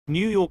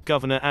New York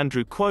Governor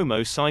Andrew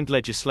Cuomo signed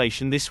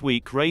legislation this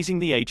week raising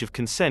the age of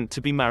consent to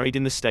be married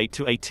in the state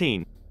to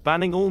 18,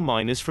 banning all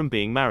minors from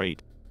being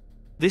married.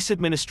 This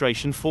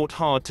administration fought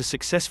hard to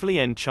successfully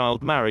end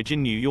child marriage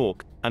in New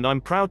York, and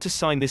I'm proud to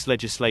sign this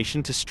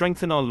legislation to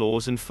strengthen our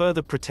laws and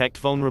further protect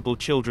vulnerable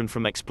children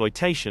from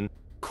exploitation,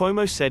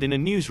 Cuomo said in a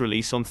news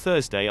release on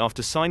Thursday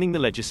after signing the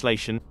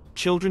legislation.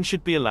 Children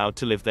should be allowed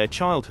to live their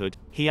childhood,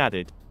 he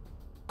added.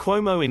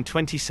 Cuomo in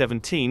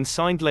 2017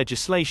 signed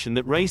legislation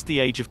that raised the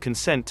age of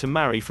consent to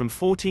marry from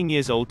 14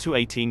 years old to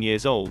 18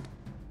 years old.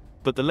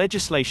 But the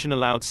legislation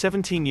allowed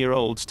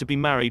 17-year-olds to be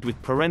married with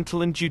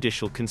parental and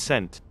judicial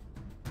consent.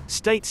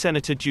 State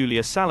Senator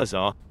Julia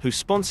Salazar, who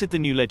sponsored the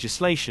new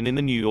legislation in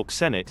the New York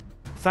Senate,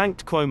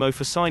 thanked Cuomo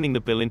for signing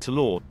the bill into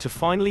law to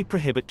finally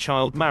prohibit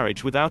child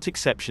marriage without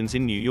exceptions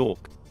in New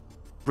York.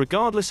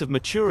 Regardless of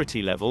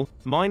maturity level,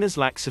 minors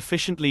lack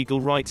sufficient legal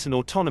rights and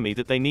autonomy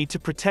that they need to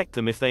protect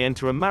them if they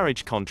enter a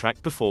marriage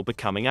contract before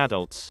becoming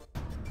adults.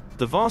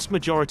 The vast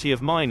majority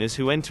of minors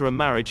who enter a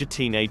marriage are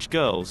teenage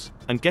girls,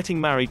 and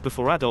getting married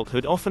before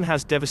adulthood often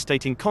has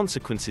devastating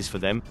consequences for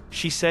them,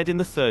 she said in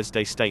the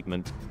Thursday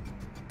statement.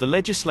 The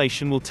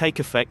legislation will take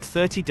effect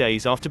 30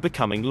 days after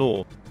becoming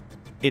law.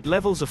 It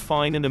levels a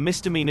fine and a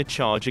misdemeanor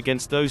charge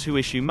against those who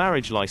issue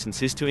marriage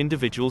licenses to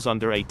individuals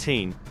under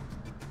 18.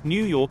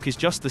 New York is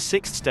just the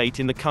sixth state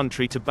in the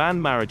country to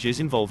ban marriages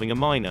involving a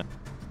minor.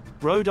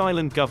 Rhode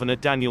Island Governor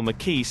Daniel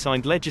McKee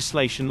signed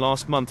legislation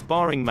last month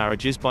barring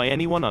marriages by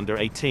anyone under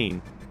 18.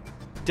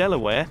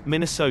 Delaware,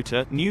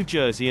 Minnesota, New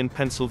Jersey and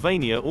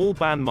Pennsylvania all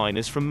ban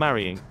minors from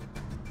marrying.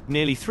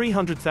 Nearly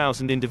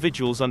 300,000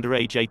 individuals under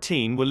age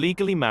 18 were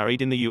legally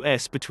married in the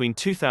U.S. between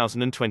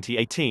 2000 and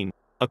 2018.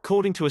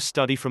 According to a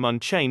study from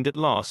Unchained at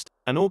Last,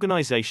 an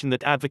organization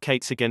that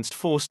advocates against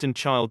forced and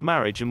child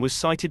marriage and was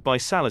cited by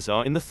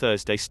Salazar in the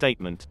Thursday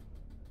statement.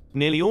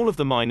 Nearly all of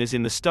the minors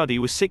in the study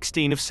were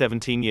 16 of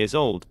 17 years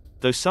old,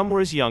 though some were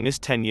as young as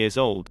 10 years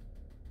old.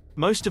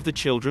 Most of the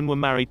children were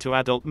married to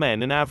adult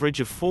men an average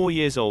of 4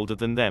 years older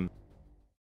than them.